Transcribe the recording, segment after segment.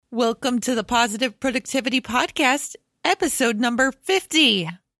Welcome to the Positive Productivity Podcast, episode number 50.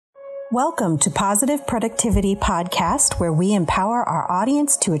 Welcome to Positive Productivity Podcast, where we empower our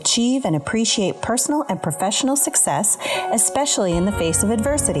audience to achieve and appreciate personal and professional success, especially in the face of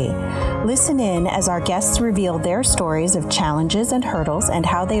adversity. Listen in as our guests reveal their stories of challenges and hurdles and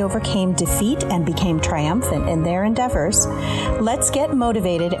how they overcame defeat and became triumphant in their endeavors. Let's get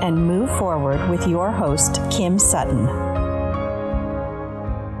motivated and move forward with your host, Kim Sutton.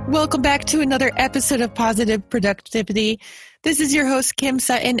 Welcome back to another episode of Positive Productivity. This is your host, Kim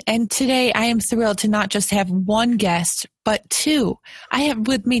Sutton, and today I am thrilled to not just have one guest, but two. I have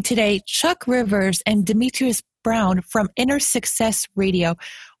with me today Chuck Rivers and Demetrius Brown from Inner Success Radio.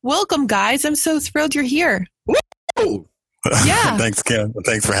 Welcome, guys. I'm so thrilled you're here. Woo! Yeah. Thanks, Kim.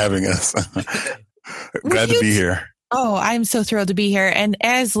 Thanks for having us. Glad to be here. Oh, I'm so thrilled to be here. And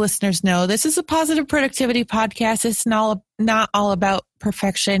as listeners know, this is a Positive Productivity Podcast. It's not all about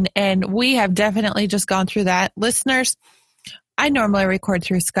perfection. And we have definitely just gone through that. Listeners, I normally record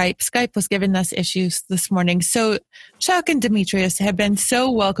through Skype. Skype was giving us issues this morning. So Chuck and Demetrius have been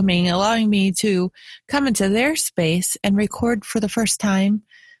so welcoming, allowing me to come into their space and record for the first time.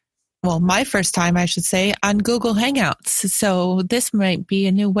 Well, my first time, I should say, on Google Hangouts. So this might be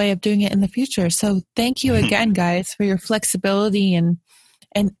a new way of doing it in the future. So thank you again, guys, for your flexibility and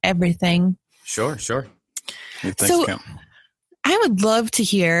everything. Sure. Hey, thanks, so, Kim. I would love to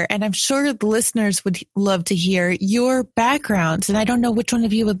hear, and I'm sure the listeners would love to hear your backgrounds. And I don't know which one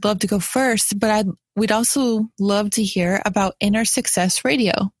of you would love to go first, but we'd also love to hear about Inner Success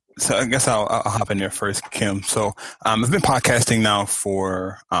Radio. So I guess I'll hop in there first, Kim. So I've been podcasting now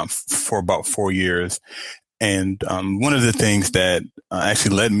for about 4 years. And one of the things that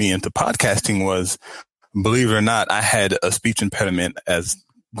actually led me into podcasting was, believe it or not, I had a speech impediment as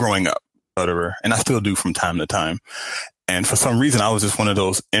growing up, stutterer, and I still do from time to time. And for some reason, I was just one of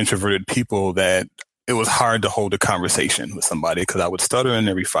those introverted people that it was hard to hold a conversation with somebody because I would stutter in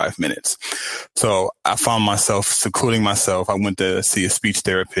every 5 minutes. So I found myself secluding myself. I went to see a speech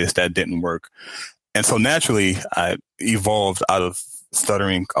therapist. That didn't work. And so naturally, I evolved out of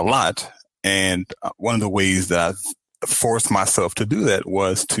stuttering a lot. And one of the ways that I forced myself to do that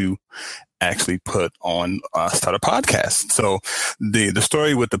was to actually start a podcast. So the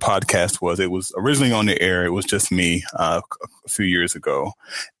story with the podcast was it was originally on the air. It was just me a few years ago.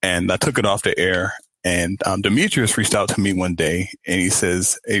 And I took it off the air. And Demetrius reached out to me one day and he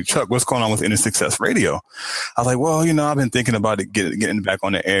says, "Hey, Chuck, what's going on with Inner Success Radio?" I was like, well, I've been thinking about it, getting back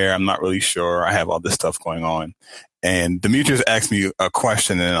on the air. I'm not really sure. I have all this stuff going on. And Demetrius asked me a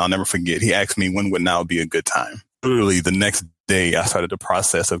question, and I'll never forget. He asked me, when would now be a good time? Literally the next day, I started the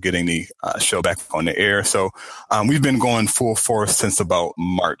process of getting the show back on the air. So we've been going full force since about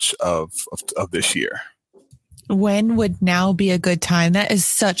March of this year. When would now be a good time? That is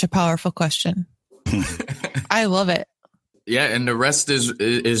such a powerful question. I love it. Yeah, and the rest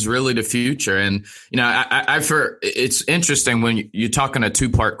is really the future. And it's interesting when you're talking a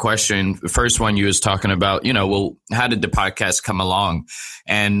two-part question. The first one you was talking about, well, how did the podcast come along?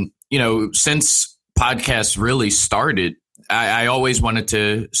 And since podcasts really started, I always wanted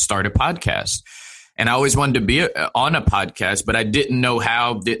to start a podcast, and I always wanted to be on a podcast, but I didn't know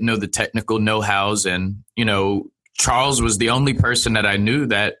how, didn't know the technical know-hows, and Charles was the only person that I knew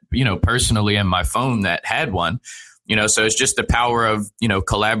that, personally in my phone that had one, so it's just the power of,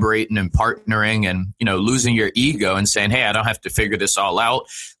 collaborating and partnering and, losing your ego and saying, hey, I don't have to figure this all out.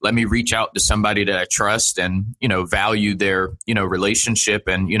 Let me reach out to somebody that I trust and, value their, relationship.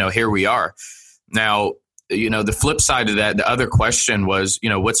 And, here we are. Now, the flip side of that, the other question was,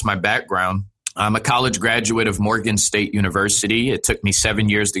 what's my background? I'm a college graduate of Morgan State University. It took me 7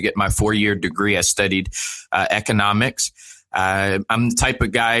 years to get my 4-year degree. I studied economics. I'm the type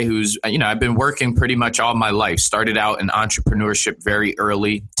of guy who's, I've been working pretty much all my life. Started out in entrepreneurship very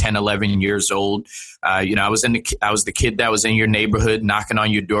early, 10, 11 years old. I was the kid that was in your neighborhood, knocking on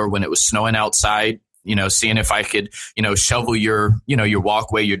your door when it was snowing outside. Seeing if I could, shovel your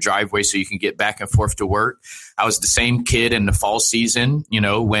walkway, your driveway so you can get back and forth to work. I was the same kid in the fall season,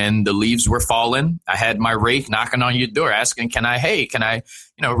 when the leaves were falling. I had my rake knocking on your door asking, can I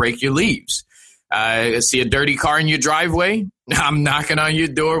rake your leaves? See a dirty car in your driveway? I'm knocking on your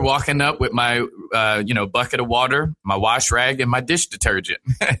door, walking up with my, bucket of water, my wash rag, and my dish detergent.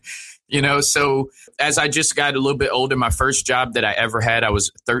 So as I just got a little bit older, my first job that I ever had, I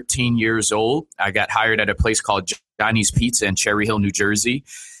was 13 years old. I got hired at a place called Johnny's Pizza in Cherry Hill, New Jersey.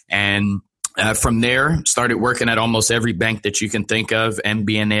 And from there, started working at almost every bank that you can think of,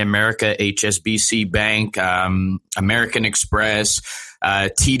 MBNA America, HSBC Bank, American Express,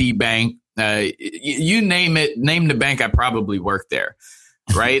 TD Bank. You name it, name the bank, I probably worked there.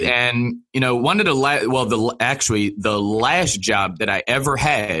 right? And, one of the last job that I ever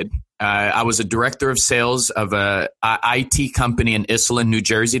had, I was a director of sales of a IT company in Iselin, New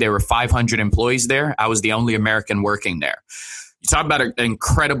Jersey. There were 500 employees there. I was the only American working there. You talk about an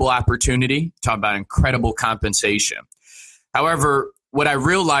incredible opportunity, talk about incredible compensation. However, what I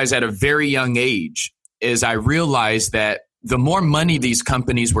realized at a very young age is I realized that the more money these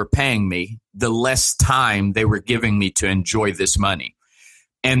companies were paying me, the less time they were giving me to enjoy this money.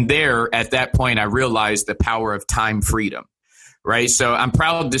 And there, at that point, I realized the power of time freedom, right? So I'm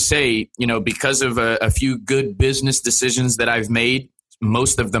proud to say, because of a few good business decisions that I've made,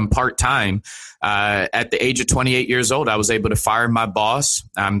 most of them part-time, at the age of 28 years old, I was able to fire my boss.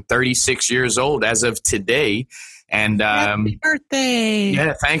 I'm 36 years old as of today. And happy birthday.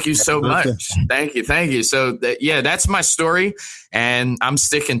 Yeah, thank you so much. Thank you. So that's my story, and I'm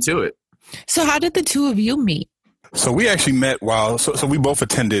sticking to it. So how did the two of you meet? So we actually met so we both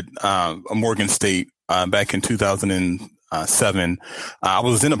attended Morgan State back in 2007. I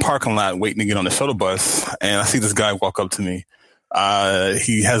was in a parking lot waiting to get on the shuttle bus, and I see this guy walk up to me.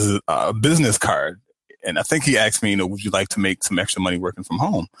 He has a business card, and I think he asked me, would you like to make some extra money working from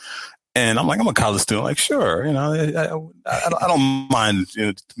home? And I'm like, I'm a college student. Like, sure, I don't mind,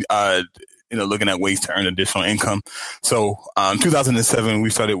 looking at ways to earn additional income. So,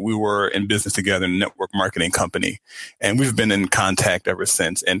 2007, we were in business together in a network marketing company, and we've been in contact ever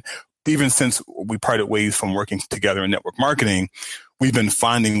since. And even since we parted ways from working together in network marketing, we've been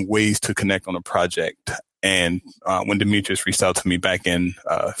finding ways to connect on a project. And when Demetrius reached out to me back in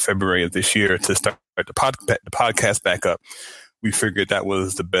February of this year to start the podcast back up, we figured that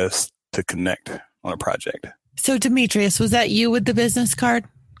was the best to connect on a project. So Demetrius, was that you with the business card?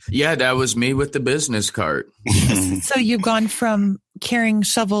 Yeah, that was me with the business card. So you've gone from carrying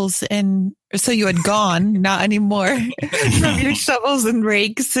shovels so you had gone, not anymore, from your shovels and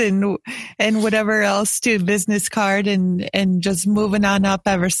rakes and whatever else to business card and just moving on up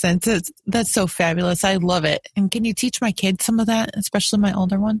ever since. That's so fabulous. I love it. And can you teach my kids some of that, especially my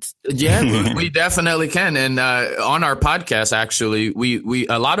older ones? Yeah, we definitely can. And on our podcast, actually, we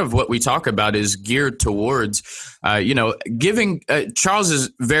a lot of what we talk about is geared towards, giving. Charles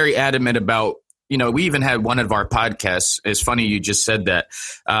is very adamant about. We even had one of our podcasts. It's funny you just said that,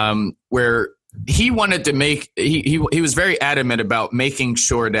 where he wanted to make, he was very adamant about making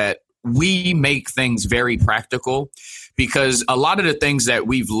sure that we make things very practical, because a lot of the things that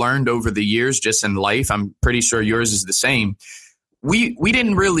we've learned over the years just in life, I'm pretty sure yours is the same. We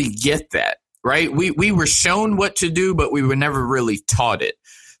didn't really get that, right? We were shown what to do, but we were never really taught it.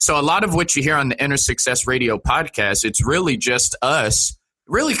 So a lot of what you hear on the Inner Success Radio podcast, it's really just us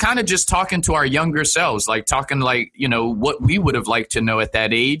really kind of just talking to our younger selves, like talking what we would have liked to know at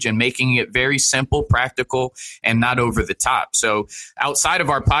that age, and making it very simple, practical, and not over the top. So outside of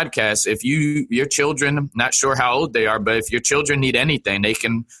our podcast, if your children, not sure how old they are, but if your children need anything, they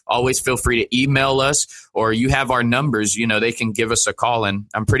can always feel free to email us, or you have our numbers, they can give us a call. And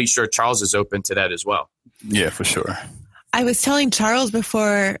I'm pretty sure Charles is open to that as well. Yeah, for sure. I was telling Charles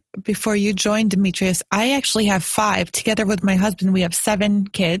before you joined, Demetrius, I actually have 5. Together with my husband, we have 7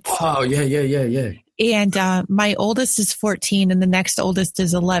 kids. Oh, yeah. And my oldest is 14 and the next oldest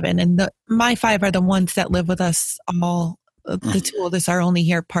is 11. And my 5 are the ones that live with us all. The 2 oldest are only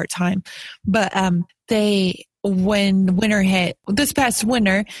here part-time. But when winter hit, this past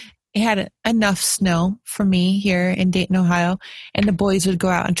winter, it had enough snow for me here in Dayton, Ohio. And the boys would go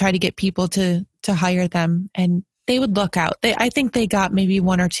out and try to get people to hire them. And they would look out. I think they got maybe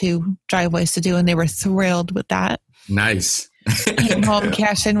 1 or 2 driveways to do, and they were thrilled with that. Nice. Came home,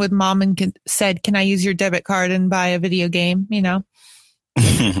 cashed in with mom, and said, "Can I use your debit card and buy a video game?" But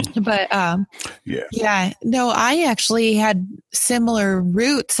yeah. No, I actually had similar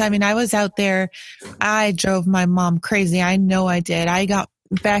roots. I mean, I was out there. I drove my mom crazy. I know I did. I got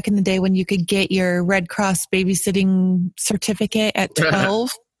back in the day when you could get your Red Cross babysitting certificate at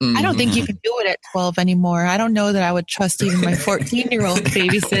 12. I don't think you can do it at 12 anymore. I don't know that I would trust even my 14-year-old to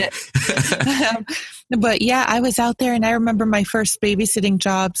babysit. But yeah, I was out there, and I remember my first babysitting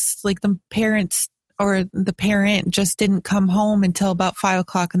jobs, like the parents or the parent just didn't come home until about 5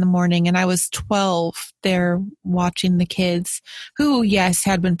 o'clock in the morning. And I was 12 there watching the kids who, yes,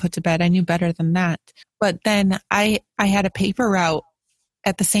 had been put to bed. I knew better than that. But then I had a paper route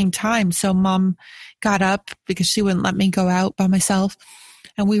at the same time. So mom got up because she wouldn't let me go out by myself.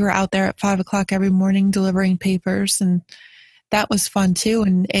 And we were out there at 5 o'clock every morning delivering papers, and that was fun too.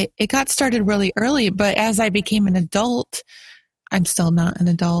 And it got started really early, but as I became an adult, I'm still not an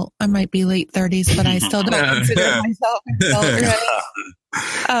adult. I might be late 30s, but I still don't consider myself an adult.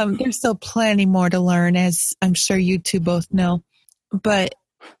 Right? There's still plenty more to learn, as I'm sure you two both know. But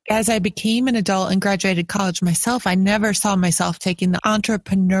as I became an adult and graduated college myself, I never saw myself taking the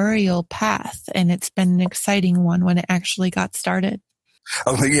entrepreneurial path. And it's been an exciting one when it actually got started.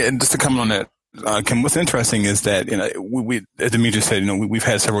 Yeah, and just to comment on that, Kim, what's interesting is that, we as Demetrius said, we've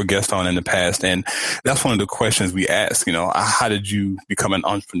had several guests on in the past, and that's one of the questions we ask, how did you become an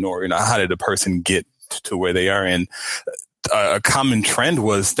entrepreneur? How did a person get to where they are? And a common trend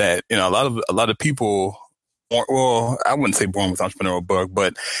was that, a lot of people, well, I wouldn't say born with entrepreneurial bug,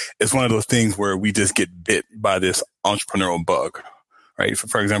 but it's one of those things where we just get bit by this entrepreneurial bug, right?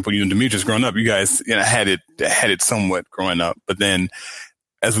 For example, Demetrius, growing up, you guys, had it somewhat growing up, but then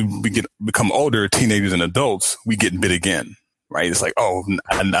as we become older, teenagers and adults, we get bit again, right? It's like, oh,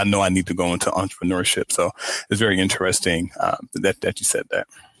 I know I need to go into entrepreneurship. So it's very interesting that you said that.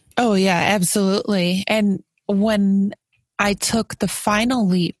 Oh yeah, absolutely. And when I took the final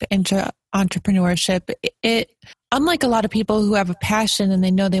leap into entrepreneurship, it unlike a lot of people who have a passion and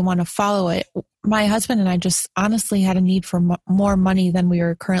they know they want to follow it, my husband and I just honestly had a need for more money than we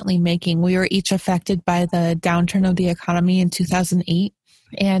were currently making. We were each affected by the downturn of the economy in 2008.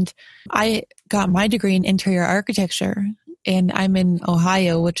 And I got my degree in interior architecture, and I'm in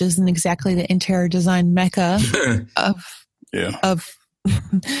Ohio, which isn't exactly the interior design mecca of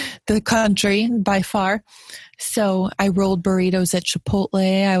the country by far. So I rolled burritos at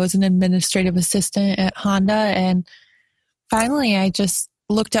Chipotle. I was an administrative assistant at Honda. And finally, I just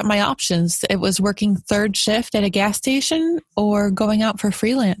looked at my options. It was working third shift at a gas station or going out for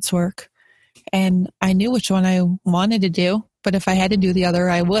freelance work. And I knew which one I wanted to do, but if I had to do the other,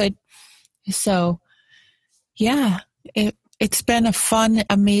 I would. So yeah, it's been a fun,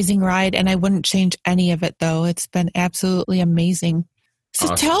 amazing ride, and I wouldn't change any of it though. It's been absolutely amazing. So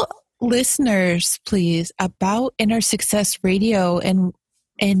awesome. Tell listeners, please, about Inner Success Radio and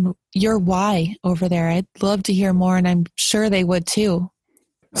your why over there. I'd love to hear more, and I'm sure they would too.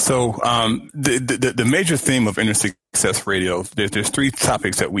 So the major theme of Inner Success Radio, there's three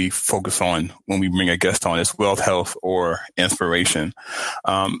topics that we focus on when we bring a guest on. It's wealth, health, or inspiration.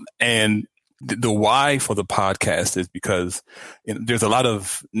 And the why for the podcast is because there's a lot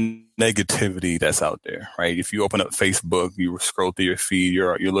of negativity that's out there, right? If you open up Facebook, you scroll through your feed,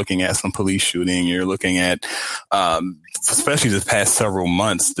 you're looking at some police shooting, you're looking at, especially this past several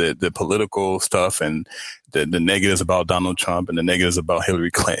months, the political stuff and the negatives about Donald Trump and the negatives about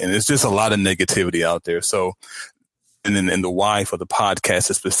Hillary Clinton. It's just a lot of negativity out there. So, and then the why for the podcast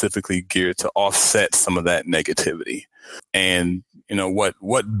is specifically geared to offset some of that negativity. And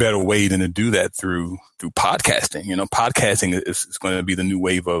what better way than to do that through podcasting? Podcasting is going to be the new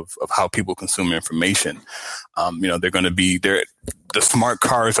wave of how people consume information. They're going to be the smart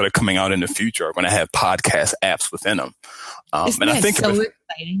cars that are coming out in the future are going to have podcast apps within them. Isn't and I think so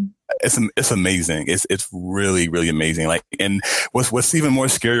exciting? It's amazing. It's really, really amazing. Like, and what's even more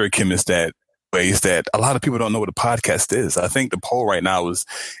scarier, Kim, is that a lot of people don't know what a podcast is. I think the poll right now is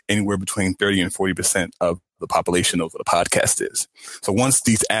anywhere between 30 and 40% of the population knows what a podcast is. So once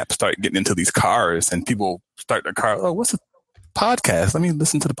these apps start getting into these cars and people start their car, oh, what's a podcast? Let me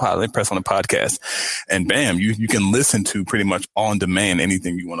listen to the pod. Let me press on the podcast, and bam, you can listen to pretty much on demand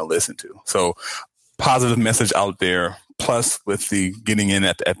anything you want to listen to. So positive message out there. Plus, with the getting in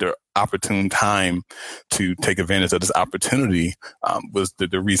at the opportune time to take advantage of this opportunity was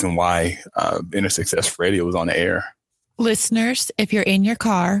the reason why Inner Success Radio was on the air. Listeners, if you're in your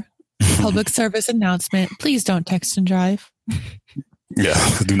car, public service announcement, please don't text and drive.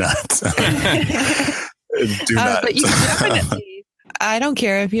 Yeah, do not. Do not. But you can definitely, I don't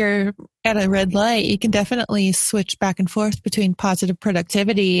care if you're at a red light, you can definitely switch back and forth between Positive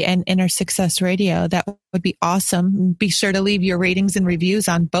Productivity and Inner Success Radio. That would be awesome. Be sure to leave your ratings and reviews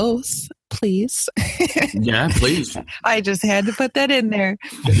on both, please. Yeah, please. I just had to put that in there.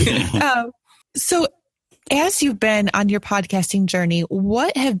 So as you've been on your podcasting journey,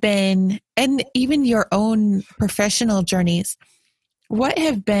 what have been, and even your own professional journeys, what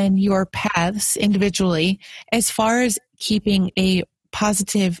have been your paths individually as far as keeping a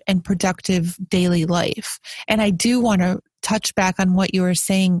positive and productive daily life? And I do want to touch back on what you were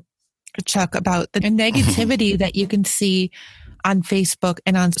saying, Chuck, about the negativity that you can see on Facebook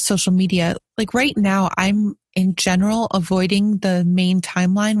and on social media. Like right now, I'm in general avoiding the main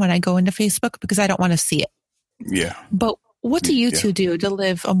timeline when I go into Facebook because I don't want to see it. Yeah. But what do you two do to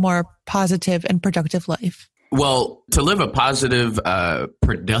live a more positive and productive life? Well, to live a positive,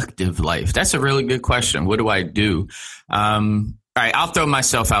 productive life, that's a really good question. What do I do? All right, I'll throw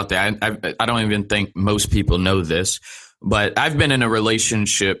myself out there. I don't even think most people know this, but I've been in a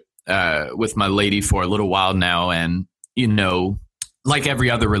relationship with my lady for a little while now. And, like every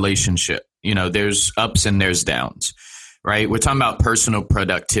other relationship, there's ups and there's downs. right? We're talking about personal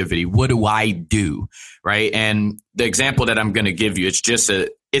productivity. What do I do, right? And the example that I'm going to give you,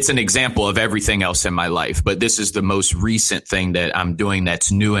 it's an example of everything else in my life, but this is the most recent thing that I'm doing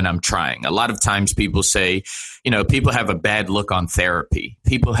that's new and I'm trying. A lot of times people say, people have a bad look on therapy.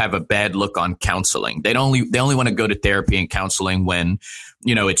 People have a bad look on counseling. They only want to go to therapy and counseling when,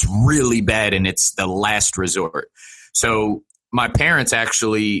 it's really bad and it's the last resort. So my parents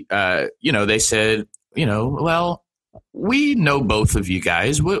actually, they said, well, we know both of you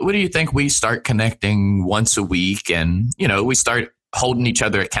guys. What do you think we start connecting once a week and, we start holding each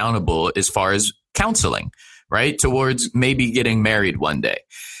other accountable as far as counseling, right? Towards maybe getting married one day.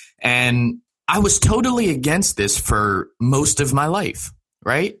 And I was totally against this for most of my life,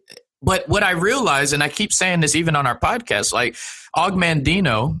 right? But what I realized, and I keep saying this even on our podcast, like Og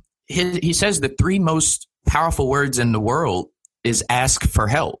Mandino, he says the 3 most powerful words in the world is ask for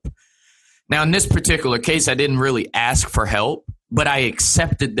help. Now, in this particular case, I didn't really ask for help, but I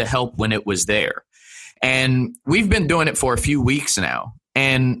accepted the help when it was there. And we've been doing it for a few weeks now.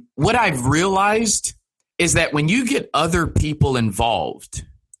 And what I've realized is that when you get other people involved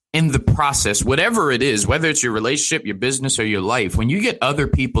in the process, whatever it is, whether it's your relationship, your business, or your life, when you get other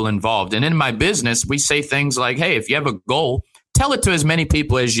people involved, and in my business, we say things like, hey, if you have a goal, tell it to as many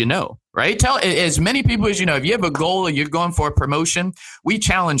people as you know, right? Tell as many people as you know. If you have a goal or you're going for a promotion, we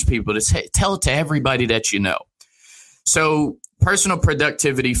challenge people to tell it to everybody that you know. So personal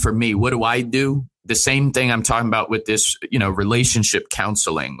productivity for me, what do I do? The same thing I'm talking about with this, relationship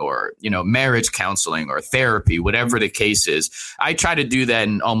counseling or, marriage counseling or therapy, whatever the case is. I try to do that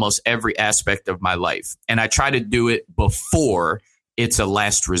in almost every aspect of my life. And I try to do it before it's a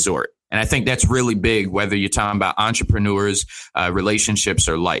last resort. And I think that's really big, whether you're talking about entrepreneurs, relationships,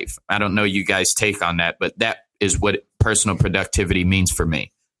 or life. I don't know you guys' take on that, but that is what personal productivity means for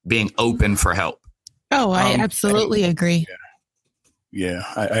me, being open for help. Oh, I absolutely agree. Yeah,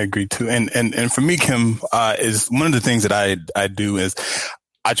 I agree too. And for me, Kim, is one of the things that I do is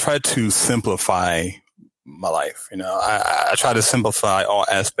I try to simplify my life. I try to simplify all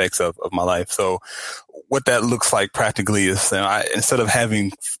aspects of my life. So what that looks like practically is instead of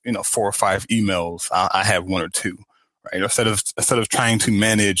having, 4 or 5 emails, I have 1 or 2, right? Instead of trying to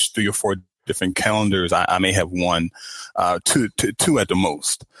manage 3 or 4 different calendars, I may have 1, 2 at the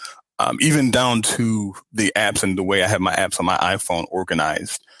most. Even down to the apps and the way I have my apps on my iPhone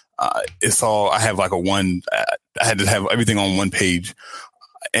organized. It's all, I have like I had to have everything on one page.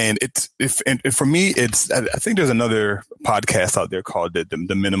 And for me, I think there's another podcast out there called the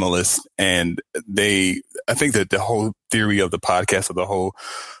Minimalist. And I think that the whole theory of the podcast, or the whole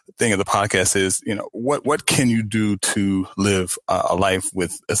thing of the podcast is, what can you do to live a life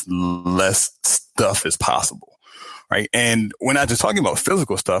with as less stuff as possible? Right. And we're not just talking about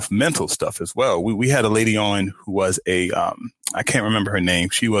physical stuff, mental stuff as well. We had a lady on who was I can't remember her name.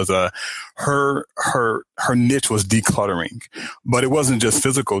 She was her niche was decluttering, but it wasn't just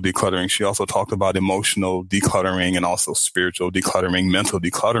physical decluttering. She also talked about emotional decluttering and also spiritual decluttering, mental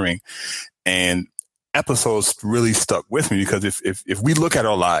decluttering. And episodes really stuck with me because if we look at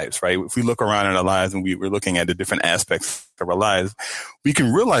our lives, right, if we look around at our lives and we're looking at the different aspects of our lives, we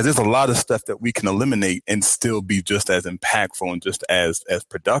can realize there's a lot of stuff that we can eliminate and still be just as impactful and just as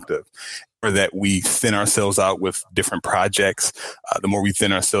productive. Or that we thin ourselves out with different projects. The more we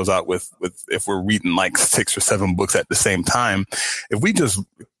thin ourselves out with if we're reading like 6 or 7 books at the same time, if we just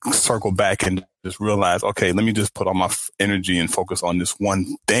circle back and just realize, okay, let me just put all my energy and focus on this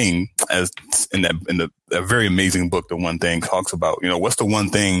one thing, as in the very amazing book, The One Thing talks about, what's the one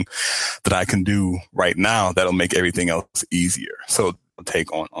thing that I can do right now that'll make everything else easier. So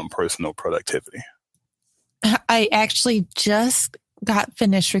take on personal productivity. I actually just got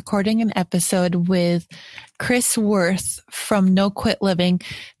finished recording an episode with Chris Worth from No Quit Living.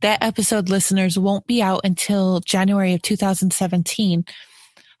 That episode, listeners, won't be out until January of 2017.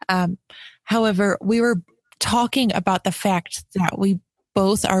 However, we were talking about the fact that we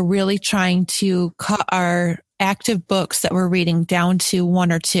both are really trying to cut our active books that we're reading down to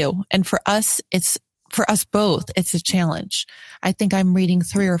 1 or 2. And for us both, it's a challenge. I think I'm reading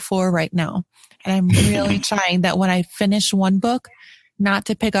 3 or 4 right now. And I'm really trying that when I finish one book, not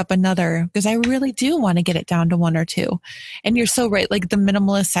to pick up another, because I really do want to get it down to 1 or 2. And you're so right. Like The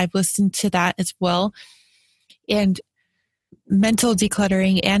Minimalist, I've listened to that as well. And mental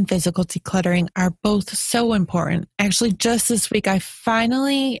decluttering and physical decluttering are both so important. Actually, just this week, I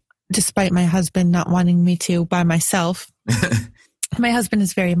finally, despite my husband not wanting me to by myself, my husband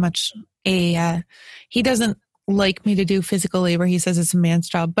is very much he doesn't like me to do physical labor. He says it's a man's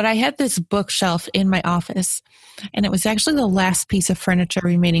job. But I had this bookshelf in my office, and it was actually the last piece of furniture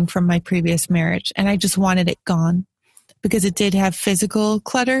remaining from my previous marriage, and I just wanted it gone. because it did have physical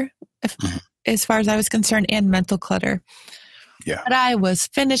clutter as far as I was concerned, and mental clutter. Yeah. But I was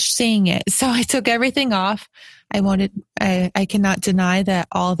finished seeing it. So I took everything off. I cannot deny that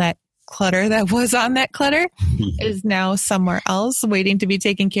all that clutter that was on that clutter is now somewhere else waiting to be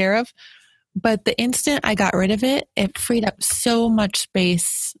taken care of. But the instant I got rid of it, it freed up so much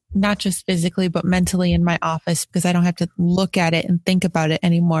space, not just physically, but mentally in my office, because I don't have to look at it and think about it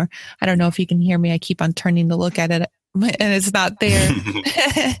anymore. I don't know if you can hear me. I keep on turning to look at it and it's not there.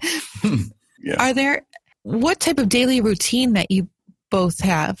 Yeah. What type of daily routine that you both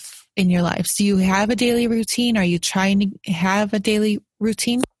have in your lives? Do you have a daily routine? Are you trying to have a daily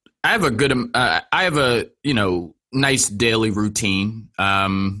routine? I have a nice daily routine.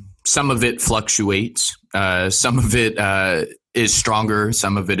 Some of it fluctuates. Some of it is stronger.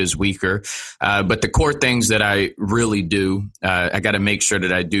 Some of it is weaker. But the core things that I really do, I got to make sure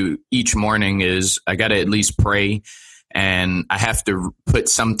that I do each morning is I got to at least pray, and I have to put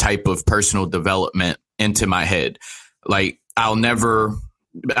some type of personal development into my head. Like I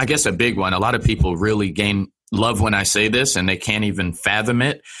guess a big one, a lot of people really love when I say this and they can't even fathom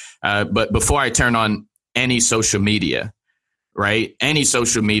it. But before I turn on any social media, right? Any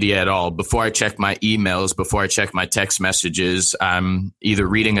social media at all, before I check my emails, before I check my text messages, I'm either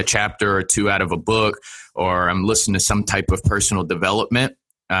reading a chapter or two out of a book, or I'm listening to some type of personal development.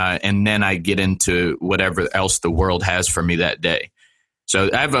 And then I get into whatever else the world has for me that day.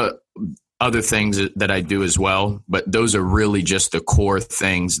 So I have other things that I do as well, but those are really just the core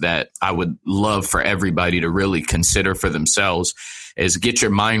things that I would love for everybody to really consider for themselves is get your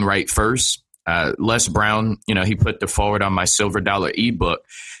mind right first. Les Brown, he put the forward on my Silver Dollar ebook.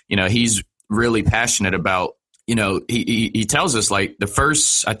 He's really passionate about, he tells us like the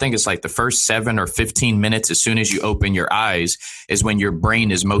first 7 or 15 minutes, as soon as you open your eyes, is when your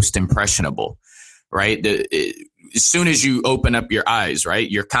brain is most impressionable, right? As soon as you open up your eyes, right,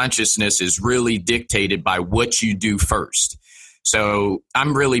 your consciousness is really dictated by what you do first. So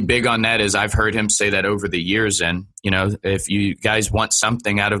I'm really big on that, as I've heard him say that over the years. And, if you guys want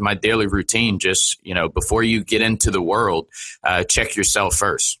something out of my daily routine, just, before you get into the world, check yourself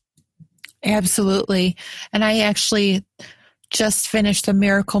first. Absolutely. And I actually just finished A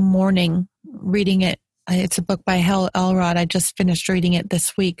Miracle Morning, reading it. It's a book by Hal Elrod. I just finished reading it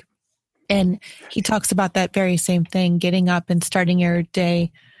this week. And he talks about that very same thing, getting up and starting your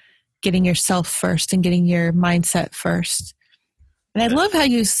day, getting yourself first and getting your mindset first. And I love how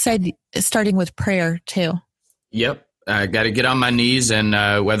you said starting with prayer too. Yep. I got to get on my knees, and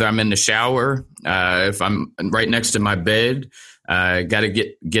whether I'm in the shower, if I'm right next to my bed, got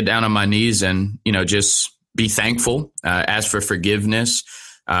to get down on my knees and, just be thankful, ask for forgiveness,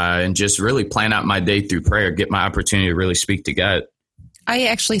 and just really plan out my day through prayer, get my opportunity to really speak to God. I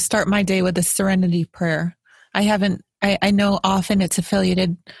actually start my day with a serenity prayer. I know often it's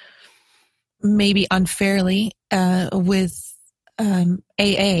affiliated, maybe unfairly, with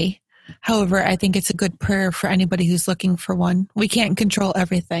AA. However, I think it's a good prayer for anybody who's looking for one. We can't control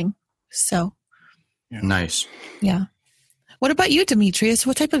everything. So. Yeah. Nice. Yeah. What about you, Demetrius?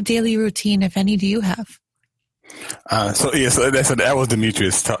 What type of daily routine, if any, do you have? So that was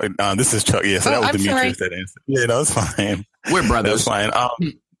Demetrius. This is Chuck. Yeah, so that was Demetrius. That answer. Yeah, that was fine. We're brothers. That's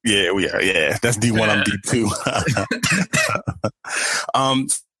fine. Yeah, we are. Yeah, that's D1. I'm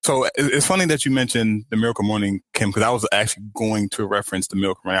D2. So it's funny that you mentioned The Miracle Morning, Kim, because I was actually going to reference The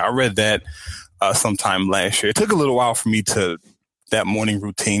Miracle Morning. I read that sometime last year. It took a little while for me to that morning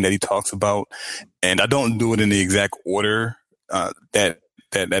routine that he talks about, and I don't do it in the exact order that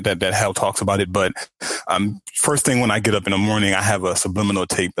Hal talks about it. But first thing when I get up in the morning, I have a subliminal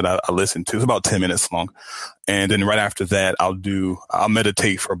tape that I listen to. It's about 10 minutes long, and then right after that, I'll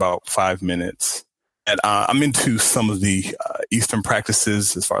meditate for about 5 minutes. And I'm into some of the Eastern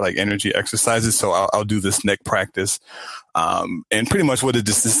practices as far as like energy exercises. So I'll do this neck practice. And pretty much what it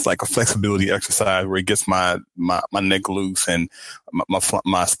is, this is like a flexibility exercise where it gets my neck loose and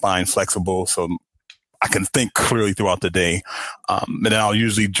my spine flexible. So I can think clearly throughout the day. And then I'll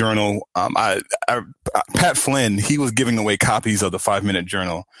usually journal. Pat Flynn, he was giving away copies of the 5-minute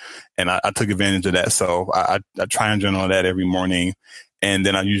journal, and I took advantage of that. So I try and journal that every morning. And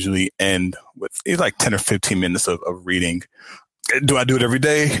then I usually end with it's like 10 or 15 minutes of reading. Do I do it every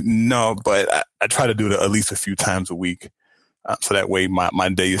day? No, but I try to do it at least a few times a week. So that way my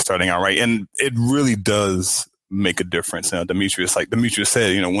day is starting out right. And it really does make a difference. Demetrius said,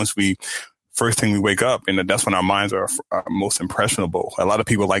 first thing we wake up, and that's when our minds are most impressionable. A lot of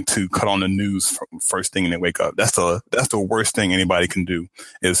people like to cut on the news first thing when they wake up. That's the worst thing anybody can do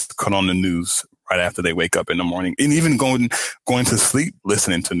is cut on the news right after they wake up in the morning, and even going to sleep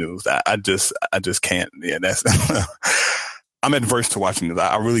listening to news. I just can't. Yeah, that's I'm adverse to watching news.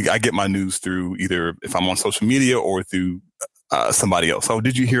 I get my news through either if I'm on social media or through somebody else. Oh,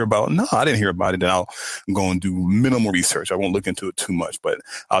 did you hear about it? No, I didn't hear about it. Then I'll go and do minimal research. I won't look into it too much, but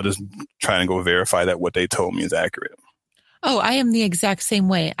I'll just try and go verify that what they told me is accurate. Oh, I am the exact same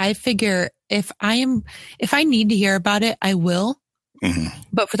way. I figure if I need to hear about it, I will. Mm-hmm.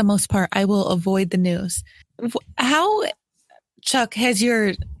 But for the most part, I will avoid the news. How, Chuck,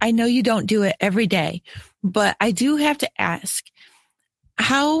 I know you don't do it every day, but I do have to ask,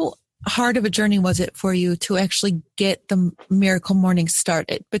 how hard of a journey was it for you to actually get the Miracle Morning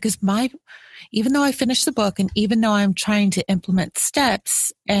started? Because even though I finished the book and even though I'm trying to implement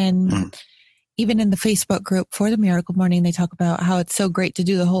steps and even in the Facebook group for the Miracle Morning, they talk about how it's so great to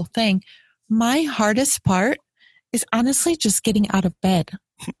do the whole thing. My hardest part is honestly just getting out of bed.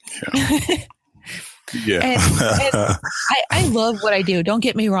 Yeah. and I love what I do. Don't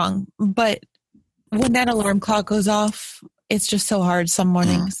get me wrong. But when that alarm clock goes off, it's just so hard some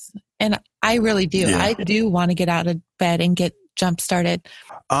mornings. And I really do. Yeah. I do want to get out of bed and get jump started.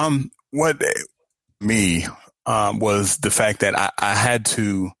 What me was the fact that I had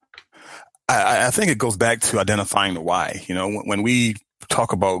to, I think it goes back to identifying the why. You know, when we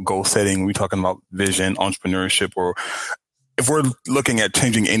talk about goal setting, we're talking about vision, entrepreneurship, or if we're looking at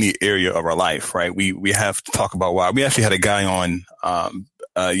changing any area of our life, right, we have to talk about why. We actually had a guy on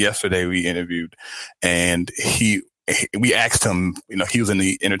yesterday we interviewed, and we asked him, you know, he was in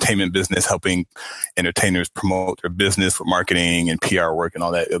the entertainment business, helping entertainers promote their business with marketing and PR work and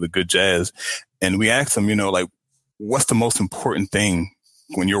all that other good jazz. And we asked him, you know, like, what's the most important thing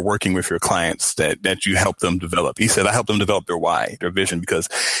when you're working with your clients that you help them develop? He said, I help them develop their why, their vision, because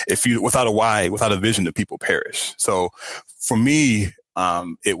without a why, without a vision, the people perish. So for me,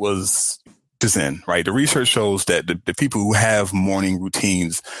 it was in, right? The research shows that the people who have morning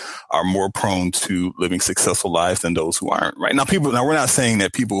routines are more prone to living successful lives than those who aren't, right? Now we're not saying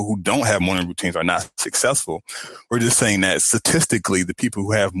that people who don't have morning routines are not successful. We're just saying that statistically, the people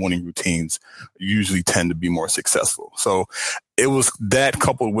who have morning routines usually tend to be more successful. So it was that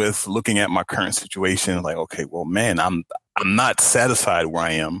coupled with looking at my current situation, like, okay, well, man, I'm not satisfied where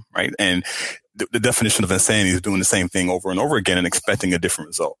I am, right? And the definition of insanity is doing the same thing over and over again and expecting a different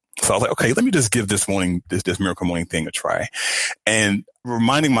result. So I was like, okay, let me just give this Miracle Morning thing a try, and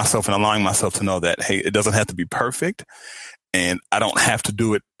reminding myself and allowing myself to know that, hey, it doesn't have to be perfect, and I don't have to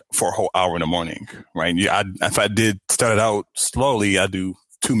do it for a whole hour in the morning, right? If I did start it out slowly, I do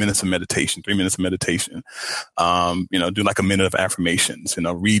 2 minutes of meditation, 3 minutes of meditation, do like a minute of affirmations,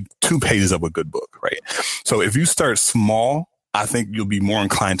 read 2 pages of a good book, right? So if you start small, I think you'll be more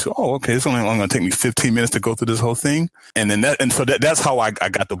inclined to, it's only going to take me 15 minutes to go through this whole thing. And then that's how I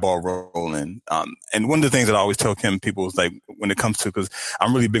got the ball rolling. And one of the things that I always tell people is, like, when it comes to, because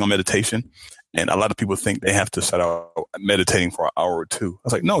I'm really big on meditation, and a lot of people think they have to start out meditating for an hour or 2. I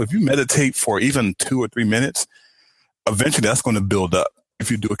was like, no, if you meditate for even 2 or 3 minutes, eventually that's going to build up. If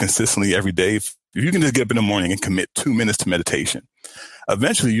you do it consistently every day, if you can just get up in the morning and commit 2 minutes to meditation,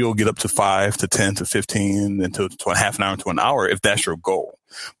 eventually you'll get up to 5 to 10 to 15 and to a half an hour to an hour if that's your goal.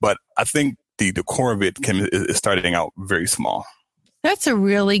 But I think the core of it is starting out very small. That's a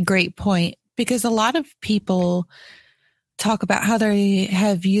really great point, because a lot of people talk about how they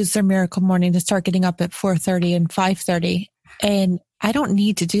have used their Miracle Morning to start getting up at 4:30 and 5:30. And I don't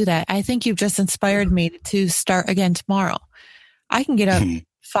need to do that. I think you've just inspired me to start again tomorrow. I can get up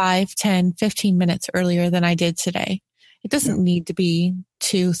 5, 10, 15 minutes earlier than I did today. It doesn't need to be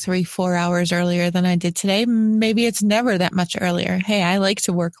 2, 3, 4 hours earlier than I did today. Maybe it's never that much earlier. Hey, I like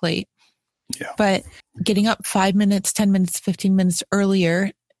to work late. Yeah. But getting up 5 minutes, 10 minutes, 15 minutes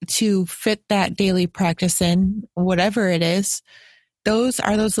earlier to fit that daily practice in, whatever it is, those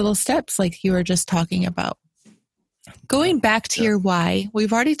are those little steps like you were just talking about. Going back to your why,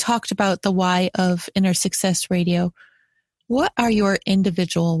 we've already talked about the why of Inner Success Radio. What are your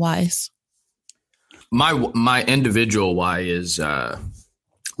individual whys? My individual why is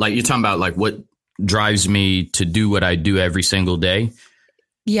like you're talking about, like what drives me to do what I do every single day.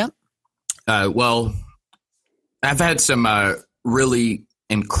 Yep. Well, I've had some really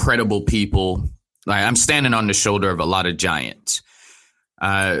incredible people. Like, I'm standing on the shoulder of a lot of giants.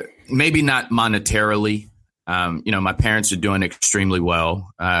 Maybe not monetarily. My parents are doing extremely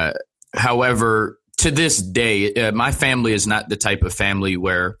well. However, to this day, my family is not the type of family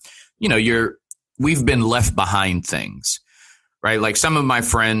where, we've been left behind things, right? Like some of my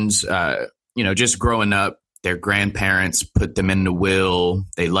friends, just growing up, their grandparents put them in the will.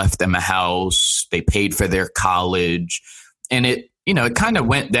 They left them a house. They paid for their college. And it kind of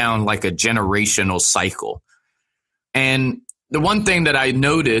went down like a generational cycle. And the one thing that I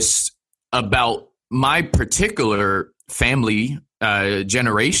noticed about my particular family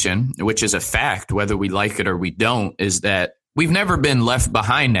generation, which is a fact, whether we like it or we don't, is that we've never been left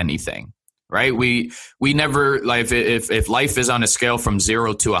behind anything, right? We never, like, if life is on a scale from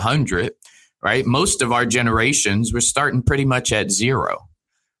 0 to 100, right? Most of our generations, we're starting pretty much at 0,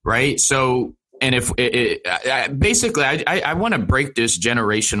 right? So, and if basically, I want to break this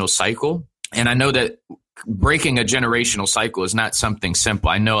generational cycle. And I know that breaking a generational cycle is not something simple.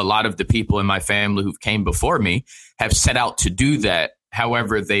 I know a lot of the people in my family who came before me have set out to do that.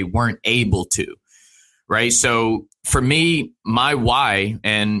 However, they weren't able to, right? So for me, my why,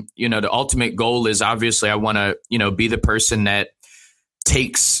 and, the ultimate goal is, obviously I want to, be the person that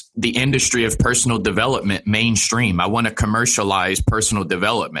takes the industry of personal development mainstream. I want to commercialize personal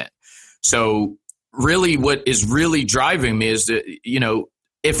development. So really what is really driving me is that,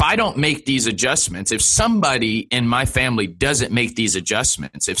 if I don't make these adjustments, if somebody in my family doesn't make these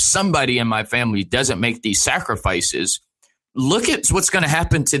adjustments, if somebody in my family doesn't make these sacrifices, look at what's going to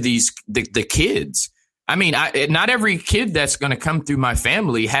happen to the kids. I mean, not every kid that's going to come through my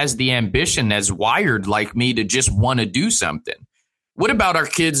family has the ambition that's wired like me to just want to do something. What about our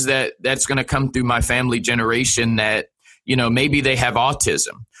kids that's going to come through my family generation that, maybe they have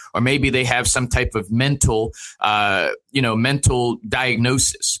autism, or maybe they have some type of mental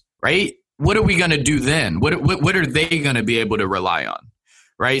diagnosis, right? What are we going to do then? What are they going to be able to rely on,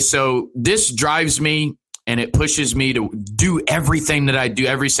 right? So this drives me, and it pushes me to do everything that I do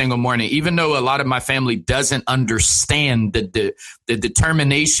every single morning, even though a lot of my family doesn't understand the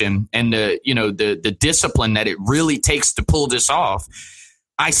determination and the discipline that it really takes to pull this off.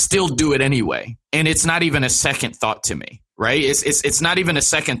 I still do it anyway, and it's not even a second thought to me. Right? It's not even a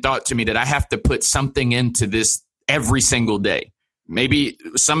second thought to me that I have to put something into this every single day. Maybe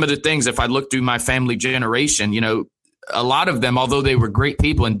some of the things, if I look through my family generation, a lot of them, although they were great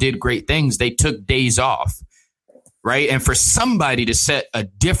people and did great things, they took days off. Right? And for somebody to set a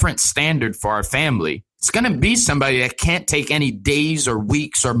different standard for our family, it's going to be somebody that can't take any days or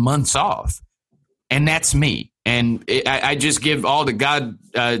weeks or months off. And that's me. And I just give all to God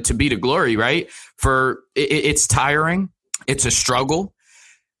to be the glory, right? For it's tiring. It's a struggle.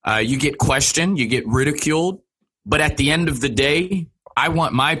 You get questioned, you get ridiculed. But at the end of the day, I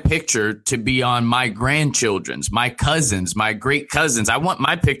want my picture to be on my grandchildren's, my cousins, my great cousins. I want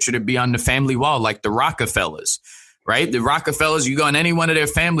my picture to be on the family wall, like the Rockefellers, right? The Rockefellers, you go on any one of their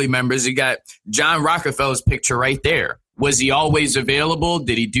family members, you got John Rockefeller's picture right there. Was he always available?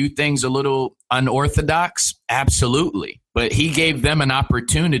 Did he do things a little unorthodox? Absolutely. But he gave them an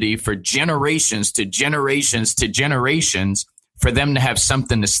opportunity for generations to generations to generations for them to have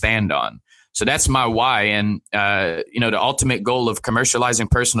something to stand on. So that's my why. And, the ultimate goal of commercializing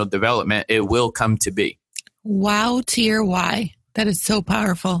personal development, it will come to be. Wow to your why. That is so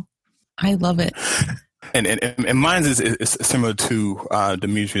powerful. I love it. And mine is similar to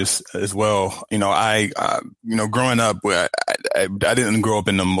Demetrius as well. Growing up, I didn't grow up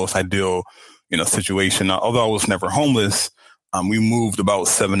in the most ideal situation. Although I was never homeless, we moved about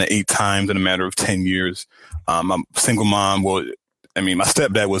 7 to 8 times in a matter of 10 years. I'm a single mom. Well, my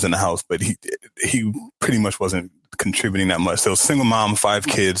stepdad was in the house, but he pretty much wasn't contributing that much. So single mom, 5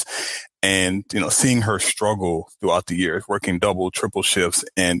 kids, and, seeing her struggle throughout the years, working double, triple shifts,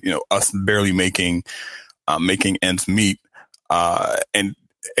 and, us barely making ends meet, and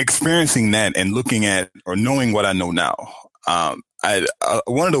experiencing that and looking at or knowing what I know now.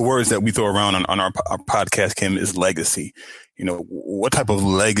 One of the words that we throw around on our podcast, Kim, is legacy. What type of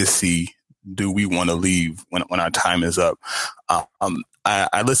legacy do we want to leave when our time is up?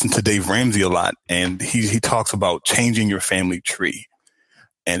 I listen to Dave Ramsey a lot, and he talks about changing your family tree.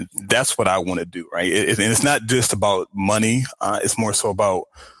 And that's what I want to do, right? And it's not just about money. It's more so about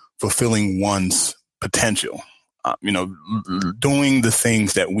fulfilling one's potential, doing the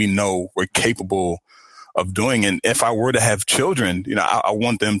things that we know we're capable of doing. And if I were to have children, I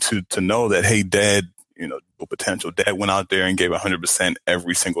want them to know that, hey, Dad, potential. Dad went out there and gave 100%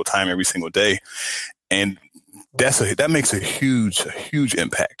 every single time, every single day. And that makes a huge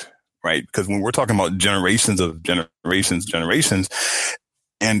impact, right? Because when we're talking about generations,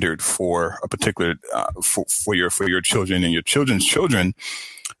 standard for a particular, for your children and your children's children,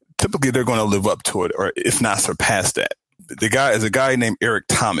 typically they're going to live up to it, or if not surpass that. The guy is a guy named Eric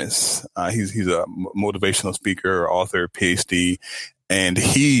Thomas. He's a motivational speaker, author, PhD, and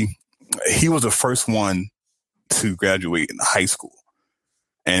he was the first one to graduate in high school.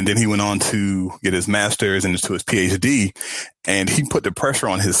 And then he went on to get his master's and to his PhD, and he put the pressure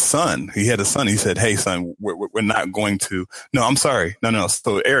on his son. He had a son. He said, hey, son, we're not going to, no, I'm sorry. No.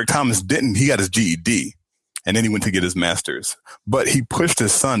 So Eric Thomas he got his GED. And then he went to get his master's. But he pushed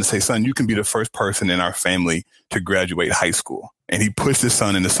his son to say, son, you can be the first person in our family to graduate high school. And he pushed his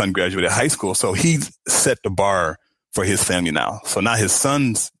son, and his son graduated high school. So he set the bar for his family now. So now his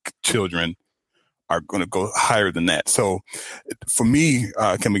son's children are going to go higher than that. So for me,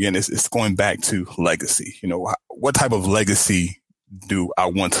 Kim, again, it's going back to legacy. You know, what type of legacy do I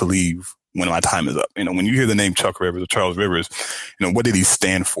want to leave when my time is up? You know, when you hear the name Chuck Rivers or Charles Rivers, you know, what did he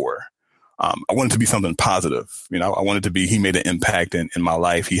stand for? I wanted to be something positive. You know, I wanted to be, he made an impact in my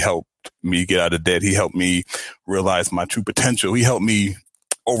life. He helped me get out of debt. He helped me realize my true potential. He helped me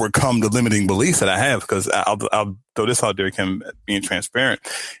overcome the limiting beliefs that I have, because I'll throw this out there, Kim, being transparent.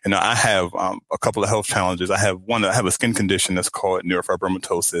 You know, I have a couple of health challenges. I have a skin condition that's called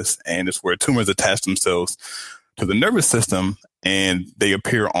neurofibromatosis, and it's where tumors attach themselves to the nervous system and they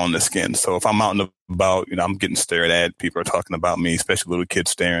appear on the skin. So if I'm out and about, you know, I'm getting stared at, people are talking about me, especially little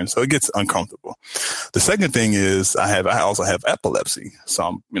kids staring. So it gets uncomfortable. The second thing is I also have epilepsy. So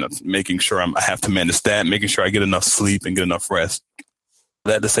I'm, you know, making sure I have to manage that, making sure I get enough sleep and get enough rest.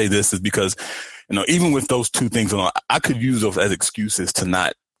 Glad to say this is because, you know, even with those two things alone, I could use those as excuses to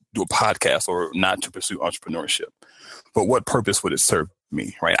not do a podcast or not to pursue entrepreneurship. But what purpose would it serve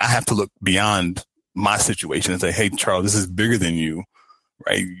me, right? I have to look beyond my situation and say, hey, Charles, this is bigger than you,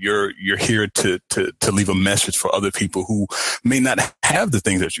 right? You're here to leave a message for other people who may not have the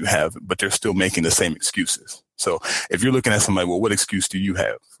things that you have, but they're still making the same excuses. So if you're looking at somebody, well, what excuse do you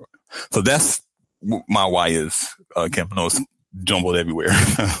have? So that's my why is, Kim. I know it's jumbled everywhere.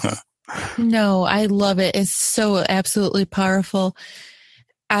 No, I love it. It's so absolutely powerful.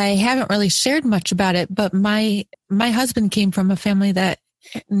 I haven't really shared much about it, but my husband came from a family that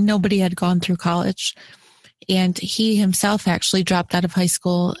nobody had gone through college. And he himself actually dropped out of high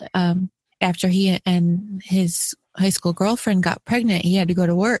school after he and his high school girlfriend got pregnant. He had to go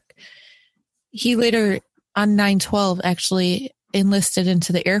to work. He later, on 9/12, actually enlisted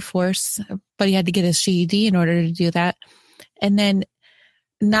into the Air Force, but he had to get his GED in order to do that. And then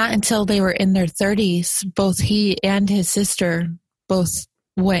not until they were in their 30s, both he and his sister both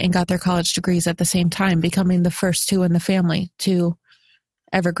went and got their college degrees at the same time, becoming the first two in the family to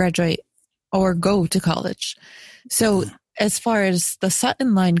ever graduate or go to college. So as far as the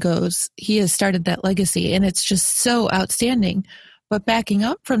Sutton line goes, he has started that legacy, and it's just so outstanding. But backing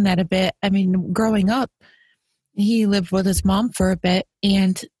up from that a bit, I mean, growing up, he lived with his mom for a bit,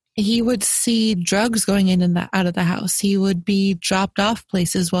 and he would see drugs going in and out of the house. He would be dropped off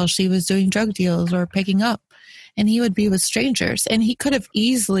places while she was doing drug deals or picking up, and he would be with strangers. And he could have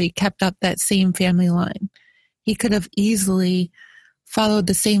easily kept up that same family line. He could have easily followed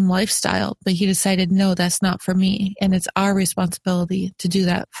the same lifestyle, but he decided, no, that's not for me. And it's our responsibility to do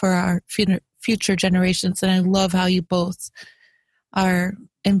that for our future generations. And I love how you both are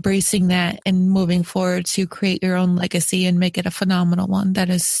embracing that and moving forward to create your own legacy and make it a phenomenal one. That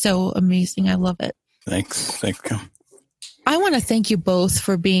is so amazing. I love it. Thanks, Kim. I want to thank you both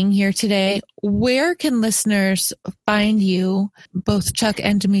for being here today. Where can listeners find you, both Chuck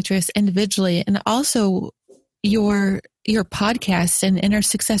and Demetrius individually, and also your podcast and Inner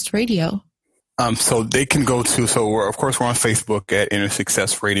Success Radio? So they can go to, we're on Facebook at Inner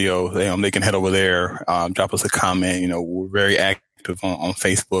Success Radio. They can head over there, drop us a comment. You know, we're very active on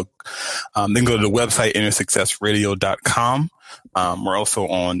Facebook. They can go to the website, innersuccessradio.com. We're also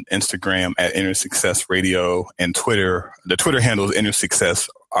on Instagram at Inner Success Radio, and Twitter. The Twitter handle is Inner Success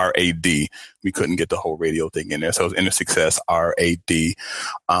RAD. We couldn't get the whole radio thing in there, so it's Inner Success RAD.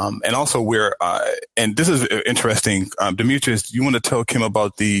 And also we're and this is interesting. Demetrius, do you want to tell Kim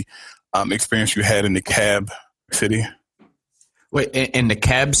about the experience you had in the cab city? Wait, in the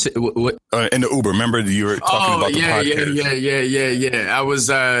cab? What? In the Uber. Remember you were talking about the podcast? Yeah.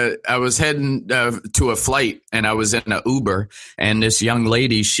 I was heading to a flight, and I was in an Uber, and this young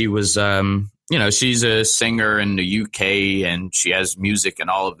lady, she was, she's a singer in the UK, and she has music and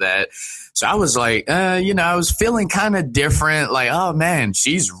all of that. So I was like, I was feeling kind of different. Like, oh man,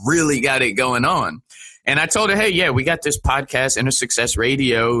 she's really got it going on. And I told her, hey, yeah, we got this podcast, Inner Success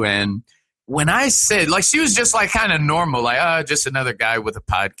Radio, and when I said, like, she was just like kind of normal, like, just another guy with a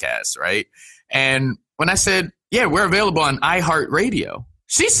podcast, right? And when I said, yeah, we're available on iHeartRadio,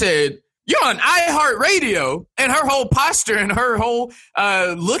 she said, you're on iHeartRadio? And her whole posture and her whole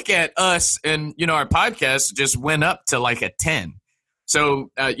look at us and, our podcast just went up to like a 10.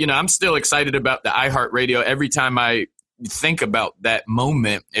 So, I'm still excited about the iHeartRadio. Every time I think about that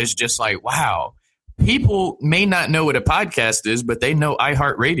moment, it's just like, wow, people may not know what a podcast is, but they know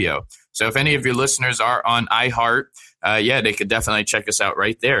iHeartRadio. So if any of your listeners are on iHeart, they could definitely check us out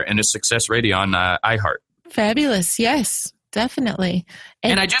right there. And Inner Success Radio on iHeart. Fabulous. Yes. definitely.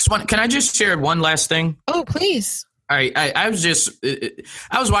 And can I just share one last thing? Oh, please. All right. I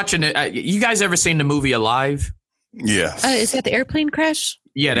was watching it. You guys ever seen the movie Alive? Yes. Is that the airplane crash?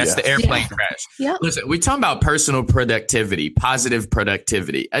 Yeah, that's the airplane crash. Yeah. Listen, we talking about personal productivity, positive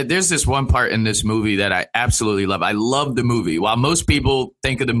productivity. There's this one part in this movie that I absolutely love. I love the movie. While most people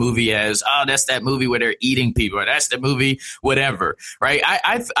think of the movie as, oh, that's that movie where they're eating people, or that's the movie, whatever, right?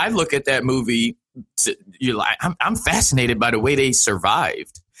 I look at that movie, you're like, I'm fascinated by the way they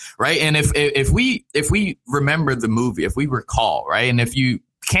survived, right? And if we remember the movie, if we recall, right, and if you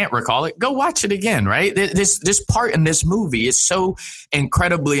can't recall it, go watch it again, right? This part in this movie is so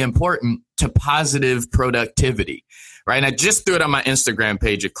incredibly important to positive productivity, right? And I just threw it on my Instagram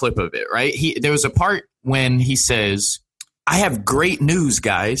page, a clip of it, right? There was a part when he says, I have great news,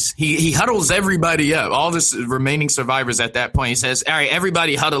 guys. He huddles everybody up, all the remaining survivors at that point. He says, all right,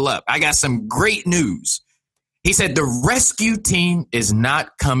 everybody huddle up. I got some great news. He said, the rescue team is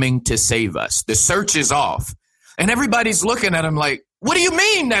not coming to save us. The search is off. And everybody's looking at him like, what do you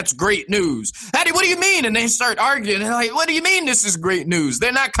mean that's great news? What do you mean? And they start arguing. And like, what do you mean this is great news?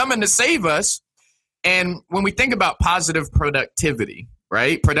 They're not coming to save us. And when we think about positive productivity,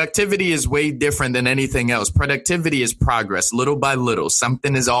 right? Productivity is way different than anything else. Productivity is progress, little by little.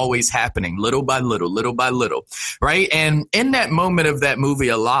 Something is always happening, little by little, little by little, right? And in that moment of that movie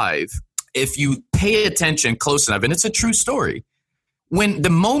Alive, if you pay attention close enough, and it's a true story, when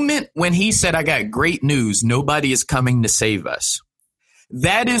the moment when he said, I got great news, nobody is coming to save us.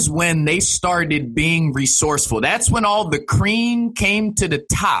 That is when they started being resourceful. That's when all the cream came to the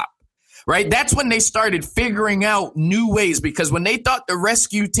top, right? That's when they started figuring out new ways, because when they thought the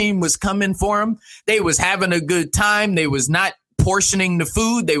rescue team was coming for them, they was having a good time. They was not portioning the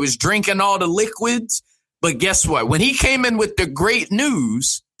food. They was drinking all the liquids. But guess what? When he came in with the great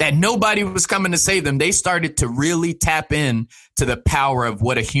news that nobody was coming to save them, they started to really tap in to the power of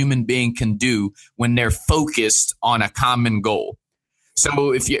what a human being can do when they're focused on a common goal.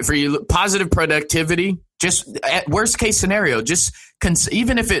 So for you, positive productivity, just at worst case scenario, just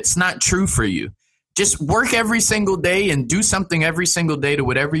even if it's not true for you, just work every single day and do something every single day to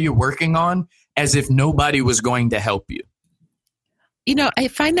whatever you're working on as if nobody was going to help you. You know, I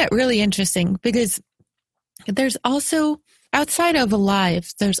find that really interesting because there's also, outside of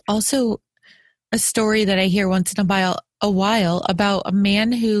Alive, there's also a story that I hear once in a while about a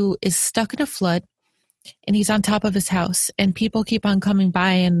man who is stuck in a flood. And he's on top of his house and people keep on coming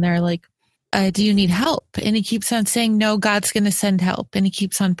by and they're like, do you need help? And he keeps on saying, no, God's going to send help. And he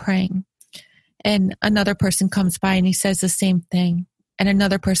keeps on praying. And another person comes by and he says the same thing. And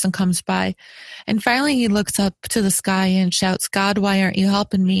another person comes by. And finally he looks up to the sky and shouts, God, why aren't you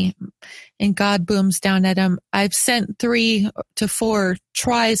helping me? And God booms down at him, I've sent 3 to 4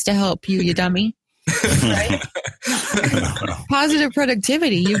 tries to help you, you dummy. Right? Positive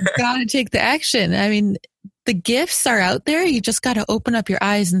productivity. You've got to take the action. I mean, the gifts are out there. You just got to open up your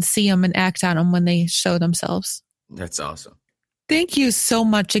eyes and see them and act on them when they show themselves. That's awesome. Thank you so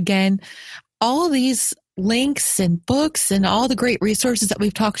much again. All of these links and books and all the great resources that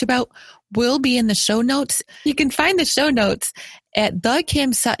we've talked about will be in the show notes. You can find the show notes at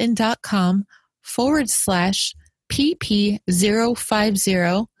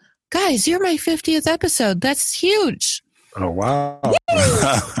thekimsutton.com/PP050. Guys, you're my 50th episode. That's huge. Oh, wow.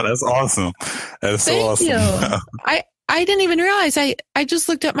 That's awesome. That's so awesome. Thank you. I didn't even realize. I just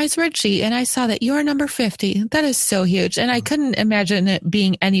looked at my spreadsheet and I saw that you're number 50. That is so huge. And I couldn't imagine it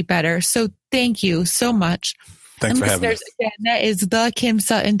being any better. So thank you so much. Thanks for having us. Again, that is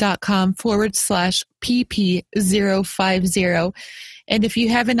thekimsutton.com/PP050. And if you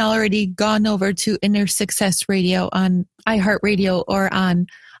haven't already gone over to Inner Success Radio on iHeartRadio or on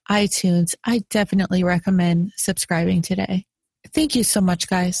iTunes, I definitely recommend subscribing today. Thank you so much,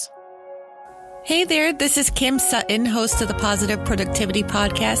 guys. Hey there, this is Kim Sutton, host of the Positive Productivity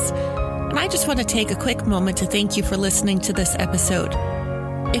Podcast, and I just want to take a quick moment to thank you for listening to this episode.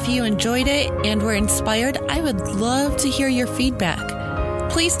 If you enjoyed it and were inspired, I would love to hear your feedback.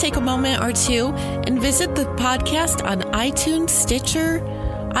 Please take a moment or two and visit the podcast on iTunes, Stitcher,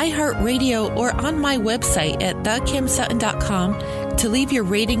 iHeartRadio, or on my website at thekimsutton.com to leave your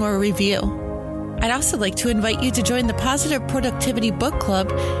rating or review. I'd also like to invite you to join the Positive Productivity Book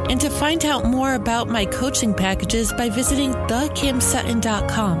Club and to find out more about my coaching packages by visiting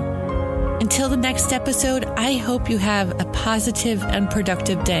thekimsutton.com. Until the next episode, I hope you have a positive and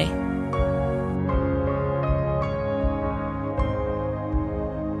productive day.